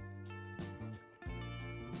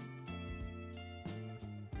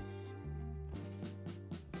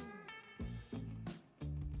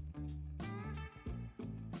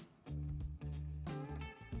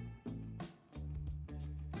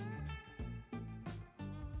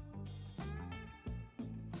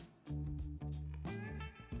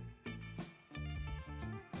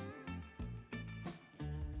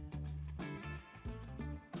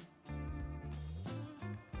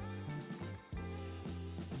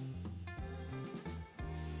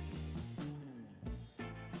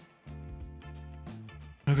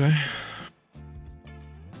 Okay.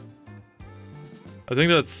 I think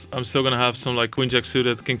that's... I'm still gonna have some like Queen Jack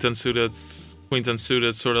suited, King 10 suited, Queen 10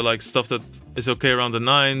 suited, sort of like stuff that is okay around the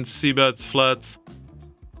 9, C-bet, flat.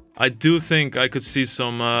 I do think I could see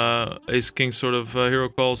some Ace King sort of hero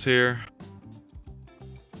calls here.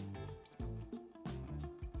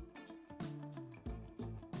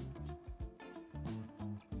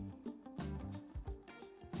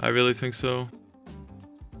 I really think so.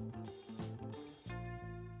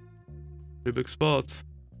 Pretty big spot.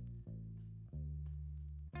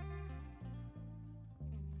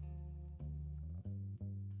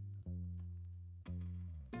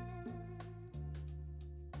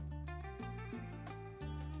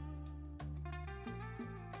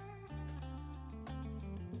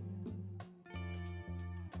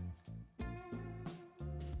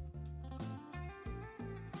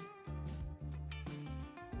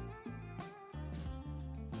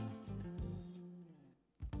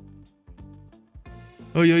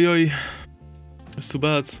 Oi, oi, oi. That's too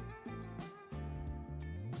bad.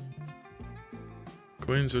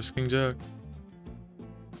 Queens versus King Jack.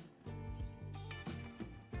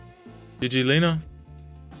 GG Lena.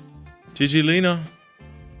 GG Lena.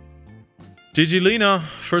 GG Lena.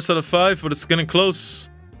 First out of 5, but it's getting close.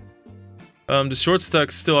 The short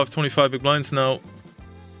stacks still have 25 big blinds now.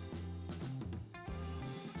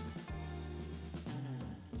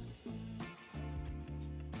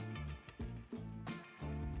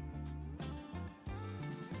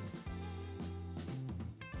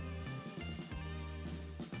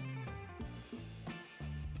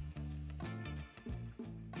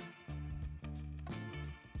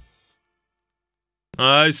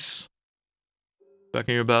 Nice. Back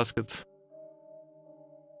in your basket.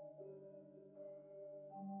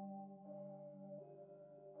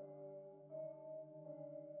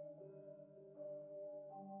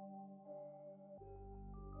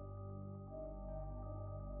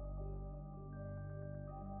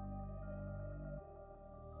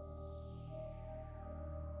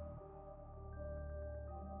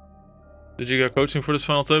 Did you get coaching for this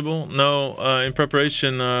final table? No, in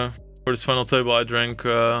preparation for this final table I drank...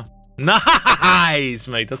 Nice,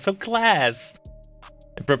 mate, that's so class!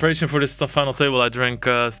 In preparation for this final table I drank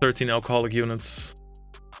 13 alcoholic units.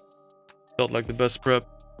 Felt like the best prep.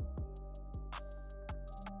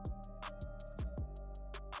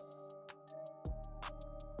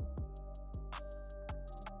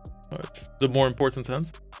 Alright, the more important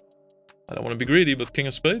hand. I don't want to be greedy, but king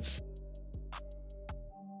of spades.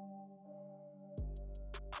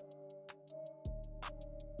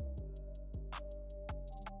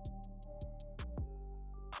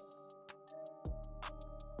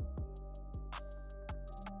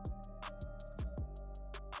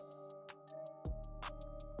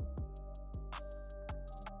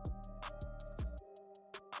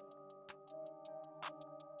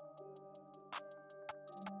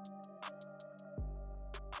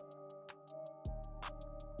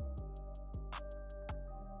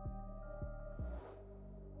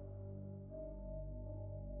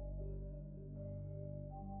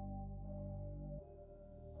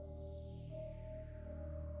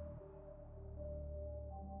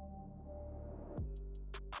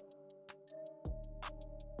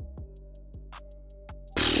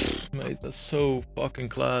 Mate, that's so fucking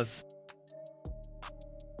class.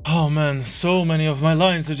 Oh man, so many of my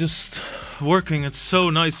lines are just working. It's so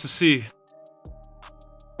nice to see.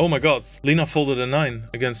 Oh my god, Lena folded a 9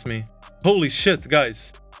 against me. Holy shit,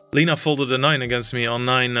 guys. Lena folded a 9 against me on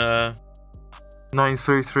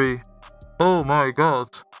 9-3-3. Oh my god.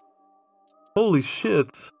 Holy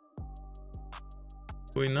shit.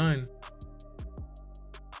 Queen 9.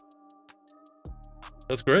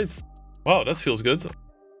 That's great. Wow, that feels good.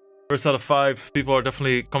 First out of 5, people are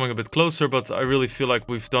definitely coming a bit closer, but I really feel like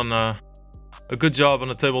we've done a good job on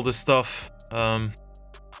the table this stuff. This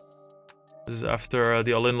is after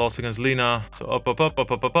the all-in loss against Lena. So up.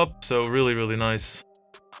 So really, really nice.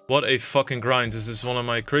 What a fucking grind. This is one of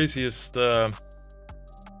my craziest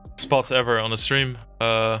spots ever on a stream.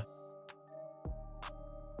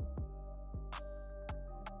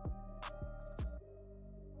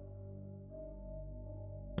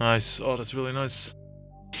 Nice. Oh, that's really nice.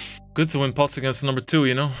 Good to win pots against number 2,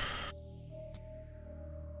 you know?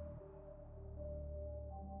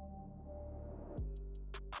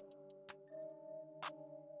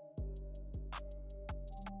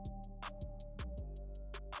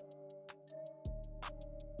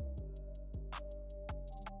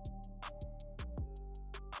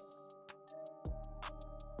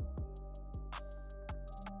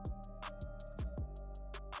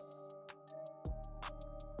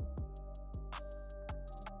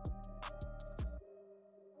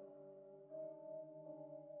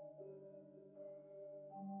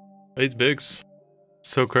 Eight bigs.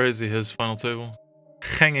 So crazy, his final table.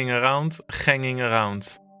 Ganging around.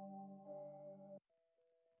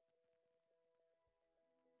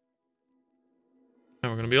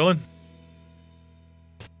 And we're gonna be all in.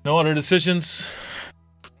 No other decisions.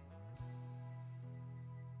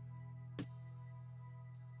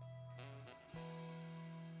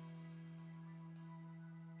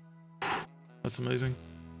 That's amazing.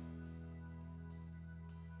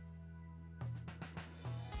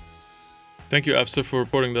 Thank you, Abster, for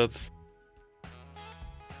reporting that.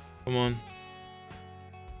 Come on.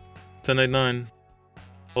 10-8-9.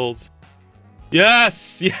 Hold.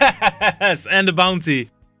 Yes! Yes! And the bounty.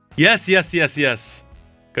 Yes.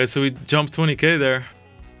 Okay, so we jumped 20k there.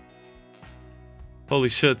 Holy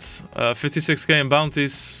shit. 56k in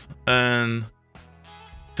bounties and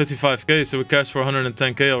 55k, so we cashed for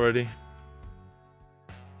 110k already.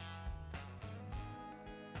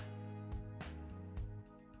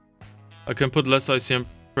 I can put less ICM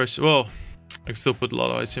pressure. Well, I can still put a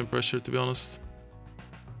lot of ICM pressure, to be honest.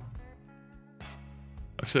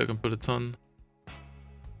 Actually, I can put a ton.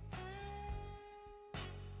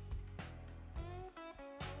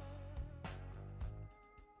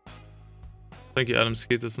 Thank you, Adam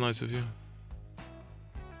Skeet. That's nice of you.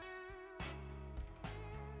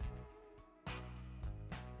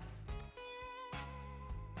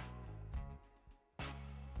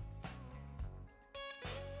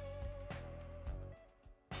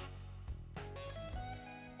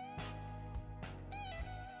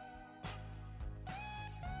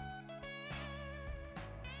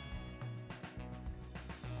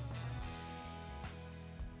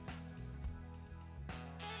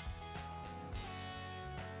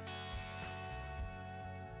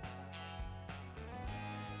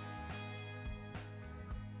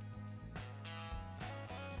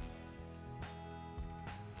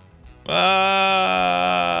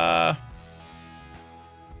 Ah.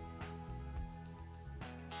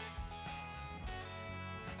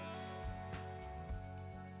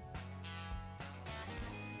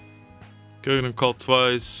 Gonna call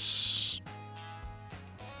twice.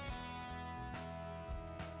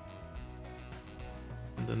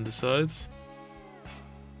 And then decides.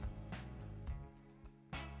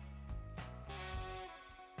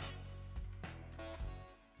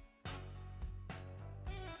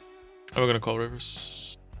 And we're gonna call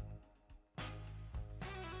rivers.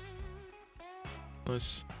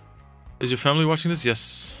 Nice. Is your family watching this?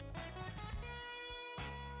 Yes.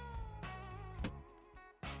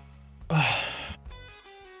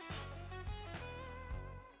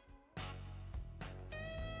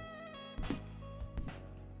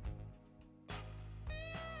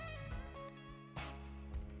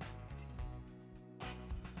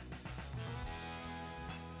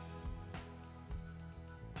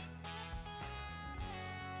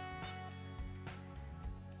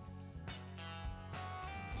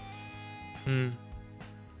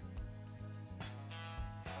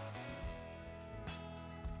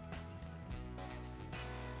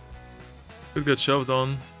 Could get shoved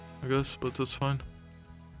on, I guess, but that's fine.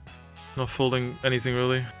 Not folding anything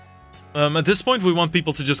really. At this point we want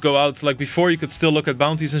people to just go out. Like before you could still look at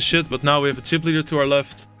bounties and shit, but now we have a chip leader to our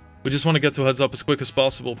left. We just want to get to heads up as quick as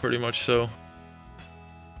possible, pretty much, so...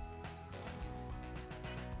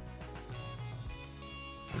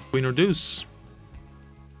 Queen or deuce.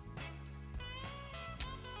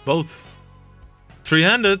 Both.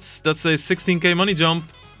 Three-handed, that's a 16k money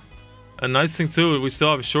jump. A nice thing too, we still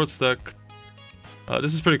have a short stack.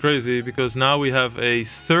 This is pretty crazy because now we have a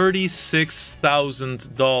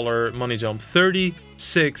 $36,000 money jump.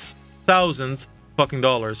 $36,000 fucking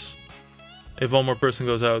dollars. If one more person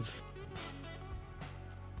goes out.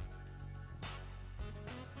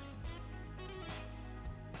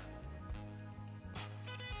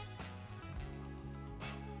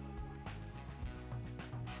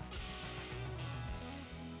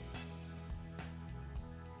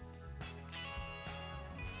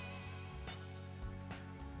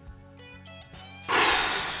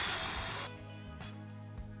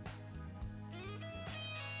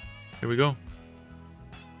 Here we go.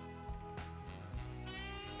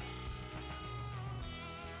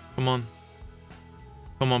 Come on.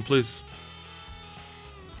 Come on, please.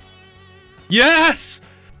 Yes!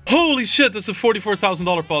 Holy shit, that's a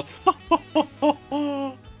 $44,000 pot.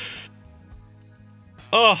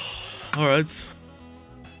 Oh, alright.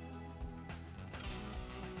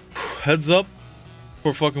 Heads up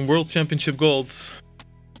for fucking World Championship golds.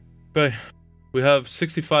 Okay, we have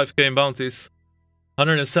 65k in bounties.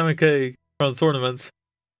 107k from the tournament.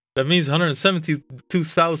 That means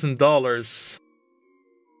 $172,000.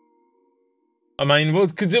 I mean,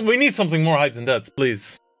 we need something more hype than that,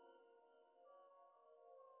 please.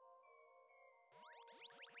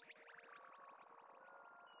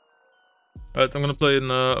 Alright, I'm gonna play in,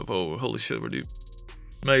 oh, holy shit, we're deep.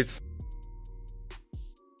 Mate.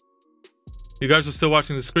 You guys are still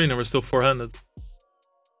watching the screen and we're still four-handed.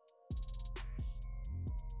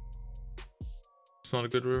 It's not a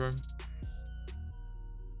good river.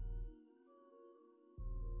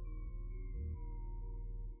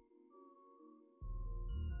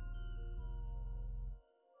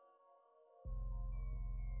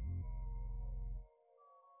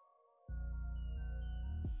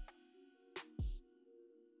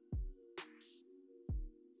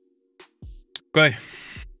 Okay.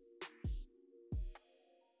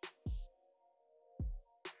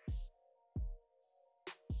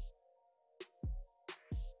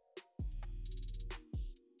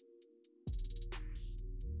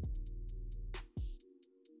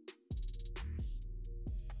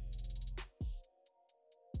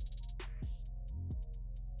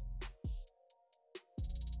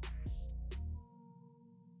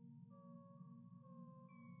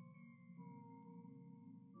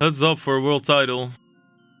 Heads up for a world title.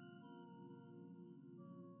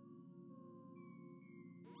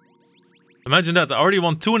 Imagine that, I already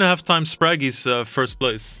won 2.5 times Spraggy's first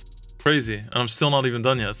place. Crazy, and I'm still not even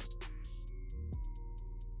done yet.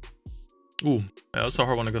 Ooh, yeah, that's a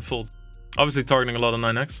hard one to get fooled. Obviously targeting a lot of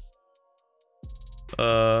 9x.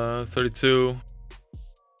 32,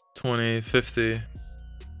 20, 50.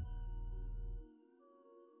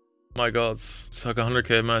 My god, it's like a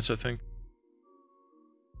 100k match, I think.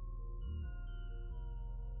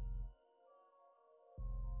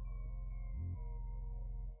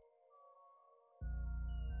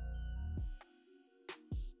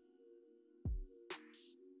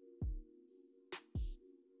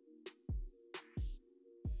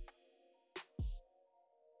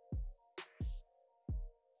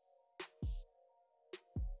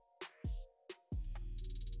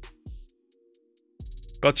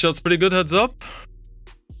 Got shots pretty good, heads up.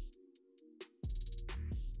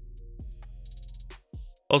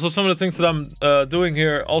 Also, some of the things that I'm doing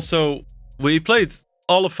here. Also, we played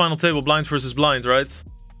all of final table blind versus blind, right?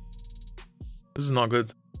 This is not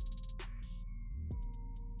good.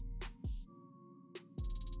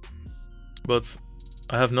 But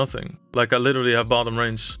I have nothing. Like, I literally have bottom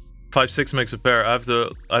range. 5-6 makes a pair. I have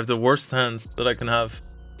the worst hand that I can have.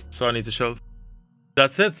 So I need to shove.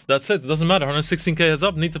 That's it. That's it. It doesn't matter. 116k heads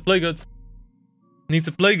up. Need to play good. Need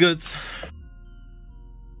to play good.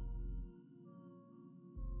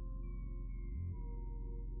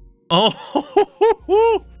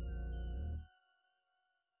 Oh!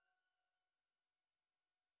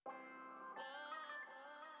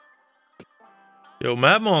 Yo,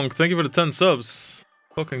 Mad Monk, thank you for the 10 subs.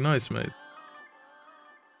 Fucking nice, mate.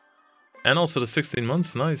 And also the 16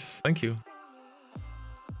 months. Nice. Thank you.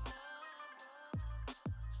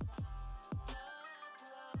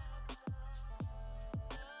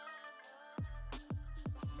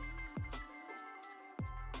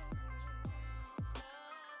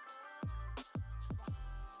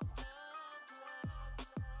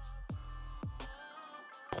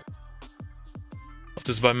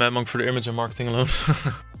 Just buy Mad Monk for the image and marketing alone.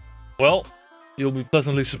 Well, you'll be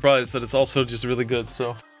pleasantly surprised that it's also just really good,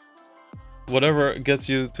 so... Whatever gets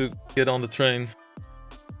you to get on the train.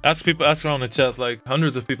 Ask around in the chat, like,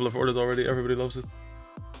 hundreds of people have ordered already, everybody loves it.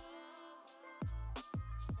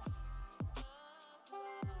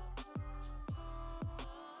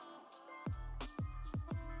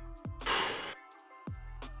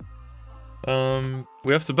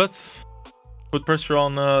 We have to bet. Put pressure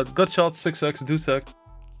on gut shot, 6x, deuce-sec.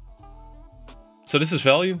 So this is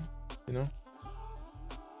value, you know.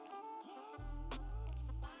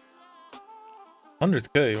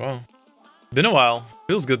 100k, wow. Been a while.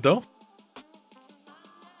 Feels good though.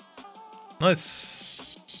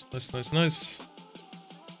 Nice. Nice, nice, nice.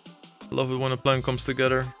 Love it when a plan comes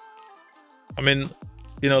together. I mean,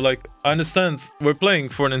 you know, like, I understand we're playing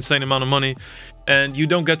for an insane amount of money and you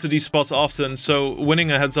don't get to these spots often, so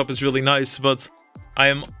winning a heads up is really nice, but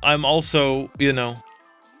I'm also, you know,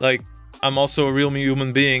 like, I'm also a real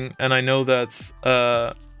human being, and I know that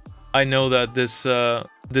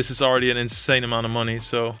this is already an insane amount of money,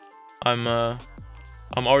 so I'm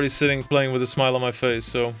already sitting playing with a smile on my face,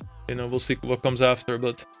 so, you know, we'll see what comes after,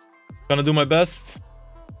 but gonna do my best.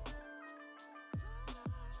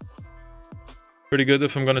 Pretty good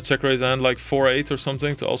if I'm gonna check raise a hand like 4-8 or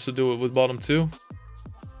something to also do it with bottom 2.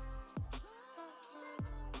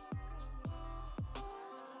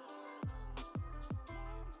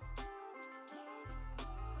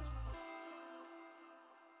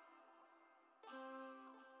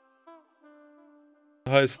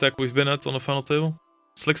 The highest stack we've been at on the final table.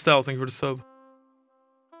 Slick Style, thank you for the sub.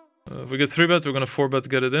 If we get 3-bet, we're gonna 4-bet to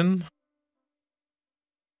get it in.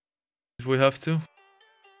 If we have to.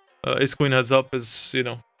 Ace Queen heads up is, you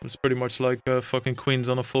know, it's pretty much like fucking queens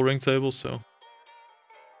on a full ring table, so.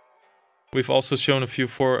 We've also shown a few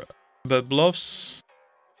 4-bet bluffs.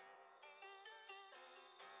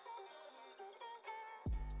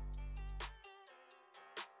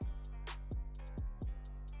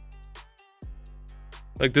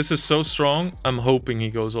 Like, this is so strong, I'm hoping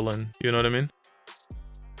he goes all in, you know what I mean?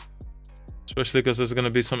 Especially because there's going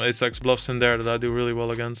to be some ace-x bluffs in there that I do really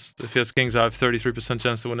well against. If he has kings, I have 33%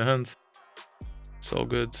 chance to win a hand. It's all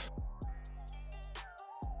good.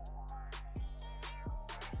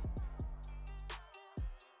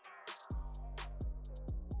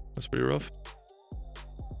 That's pretty rough.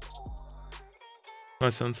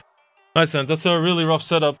 Nice hand. Nice hand. That's a really rough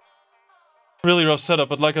setup. Really rough setup,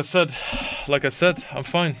 but like I said, I'm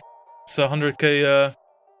fine. It's 100k,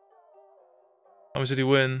 how much did he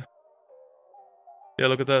win? Yeah,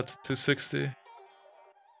 look at that, 260.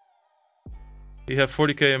 He had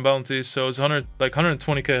 40k in bounties, so it's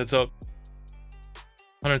 120k heads up.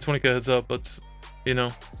 120k heads up, but, you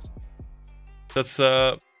know, that's,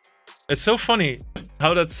 it's so funny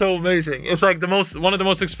how that's so amazing. It's like one of the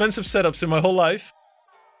most expensive setups in my whole life,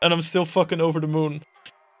 and I'm still fucking over the moon.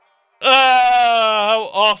 Ah, how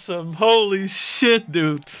awesome. Holy shit,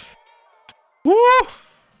 dude. Woo!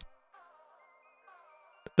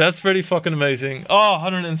 That's pretty fucking amazing. Oh,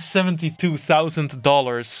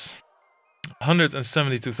 $172,000.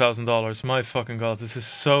 $172,000. My fucking god, this is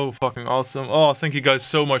so fucking awesome. Oh, thank you guys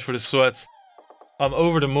so much for the sweat. I'm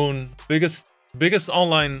over the moon. Biggest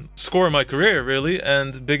online score in my career, really,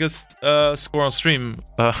 and biggest score on stream.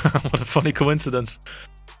 What a funny coincidence.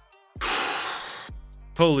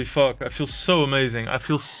 Holy fuck, I feel so amazing. I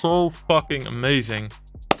feel so fucking amazing.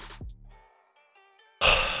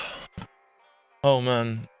 Oh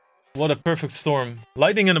man. What a perfect storm.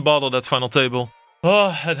 Lightning in a bottle, that final table. Oh,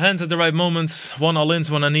 had hands at the right moments. Won all-ins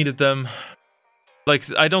when I needed them. Like,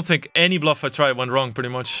 I don't think any bluff I tried went wrong, pretty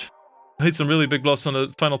much. I hit some really big bluffs on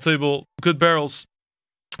the final table. Good barrels.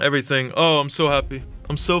 Everything. Oh, I'm so happy.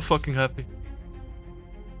 I'm so fucking happy.